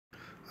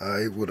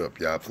Alright, what up,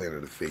 y'all?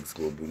 Planet of Fakes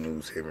Global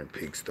News here in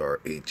Pigstar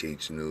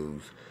HH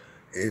News.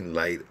 In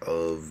light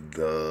of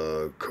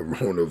the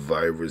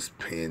coronavirus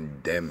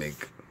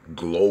pandemic,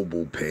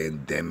 global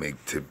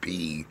pandemic to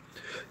be,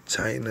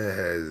 China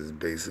has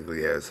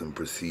basically had some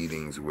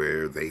proceedings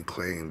where they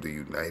claim the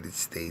United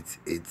States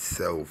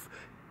itself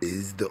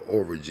is the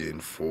origin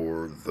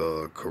for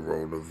the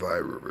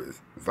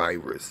coronavirus.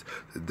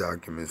 The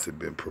documents have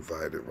been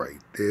provided right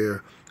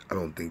there. I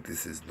don't think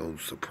this is no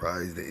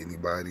surprise to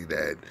anybody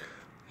that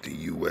the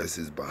U.S.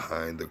 is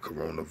behind the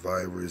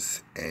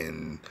coronavirus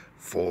and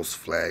false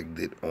flagged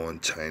it on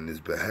China's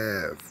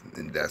behalf.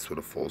 And that's what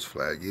a false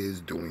flag is,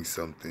 doing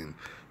something,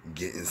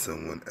 getting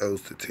someone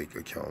else to take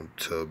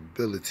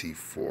accountability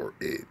for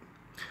it.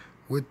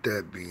 With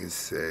that being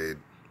said,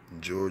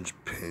 George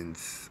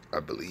Pence,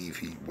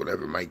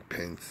 Mike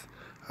Pence,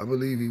 I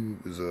believe he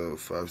was a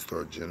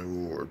 5-star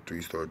general or a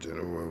 3-star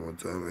general at one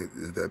time.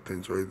 Is that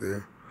Pence right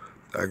there?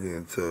 I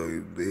can't tell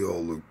you. They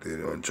all looked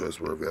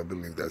untrustworthy. I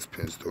believe that's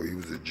Pence, though. He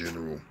was a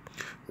general.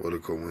 What a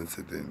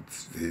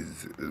coincidence.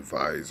 His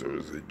advisor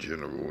is a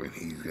general, and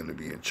he's going to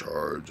be in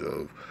charge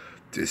of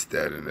this,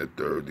 that, and the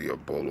third, the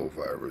Ebola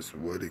virus.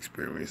 What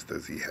experience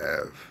does he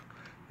have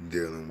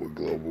dealing with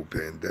global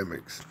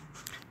pandemics?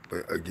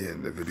 But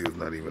again, the video is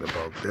not even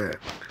about that.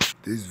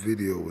 This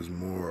video is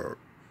more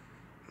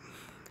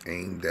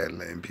aimed at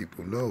letting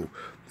people know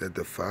that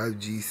the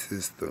 5G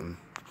system,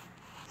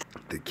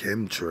 the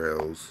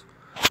chemtrails,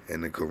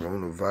 and the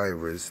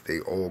coronavirus, they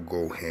all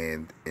go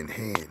hand in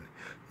hand.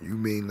 You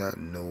may not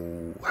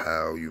know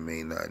how, you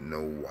may not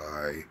know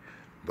why,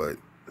 but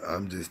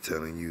I'm just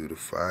telling you, the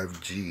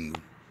 5G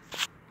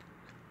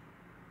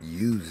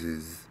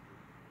uses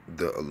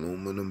the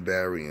aluminum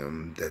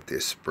barium that they're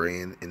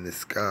spraying in the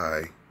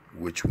sky,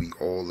 which we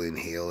all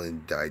inhale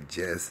and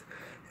digest,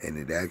 and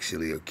it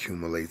actually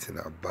accumulates in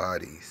our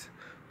bodies.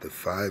 The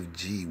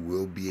 5G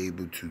will be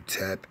able to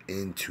tap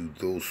into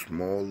those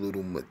small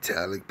little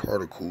metallic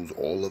particles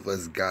all of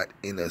us got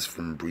in us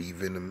from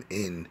breathing them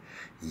in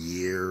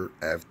year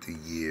after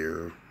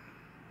year,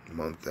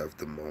 month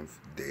after month,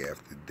 day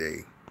after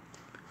day.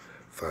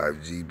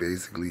 5G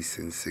basically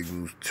sends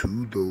signals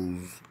to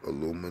those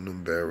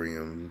aluminum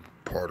barium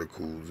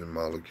particles and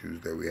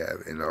molecules that we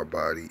have in our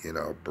body, in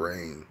our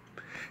brain.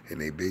 And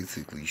they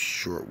basically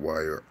short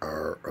wire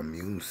our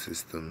immune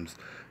systems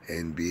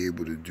and be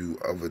able to do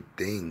other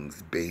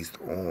things based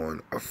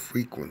on a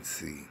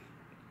frequency.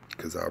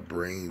 Because our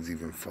brains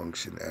even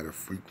function at a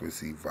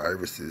frequency.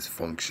 Viruses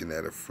function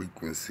at a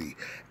frequency.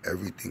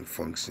 Everything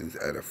functions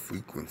at a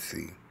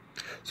frequency.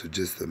 So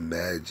just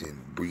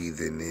imagine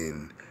breathing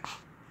in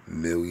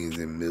millions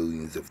and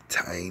millions of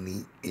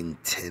tiny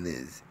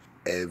antennas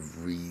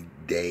every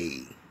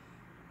day.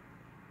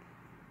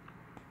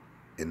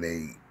 And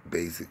they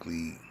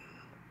basically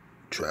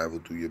travel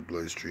through your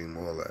bloodstream,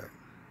 all that.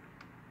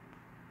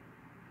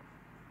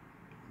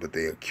 But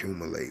they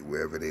accumulate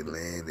wherever they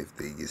land. If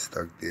they get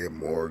stuck there,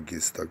 more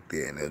get stuck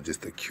there, and they'll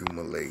just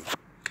accumulate.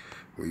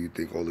 Where you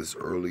think all this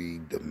early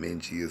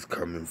dementia is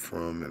coming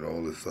from and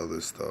all this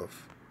other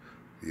stuff.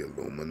 The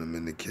aluminum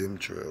and the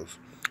chemtrails.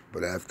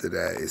 But after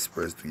that, it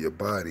spreads through your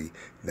body.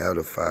 Now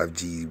the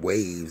 5G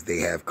waves, they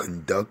have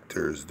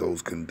conductors.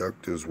 Those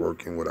conductors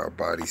working with our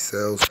body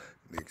cells.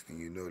 Next thing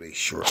you know, they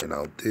shorten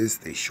out this,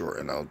 they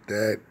shorten out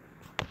that.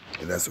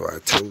 And that's why I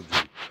told you,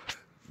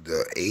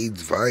 the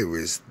AIDS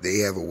virus, they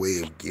have a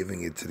way of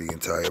giving it to the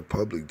entire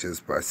public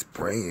just by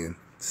spraying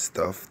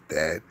stuff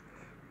that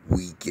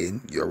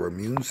weaken your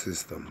immune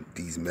system.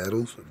 These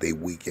metals, they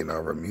weaken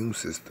our immune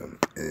system.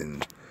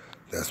 And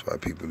that's why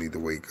people need to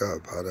wake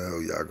up. How the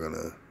hell y'all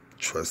gonna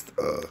trust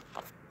a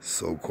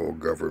so-called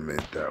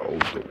government that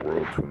owes the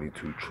world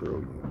 $22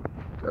 trillion?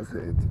 That's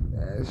an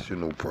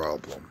international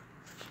problem.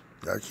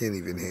 I can't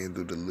even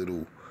handle the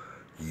little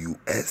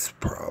U.S.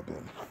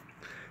 problem.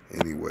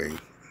 Anyway,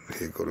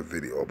 here go the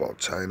video about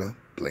China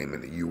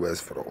blaming the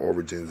U.S. for the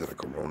origins of the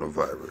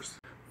coronavirus.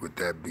 With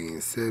that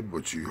being said,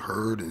 what you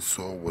heard and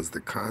saw was the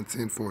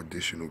content. For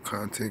additional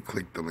content,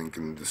 click the link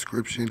in the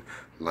description.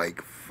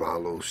 Like,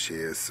 follow,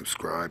 share,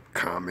 subscribe,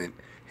 comment,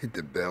 hit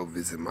the bell,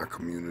 visit my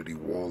community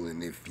wall,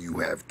 and if you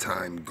have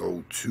time,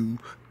 go to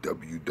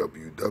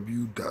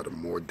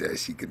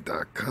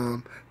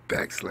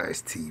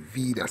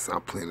www.amore-eka.com/TV. That's our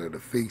Planet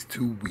of Fakes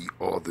 2. We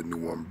are the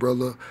new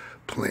umbrella,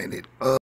 Planet of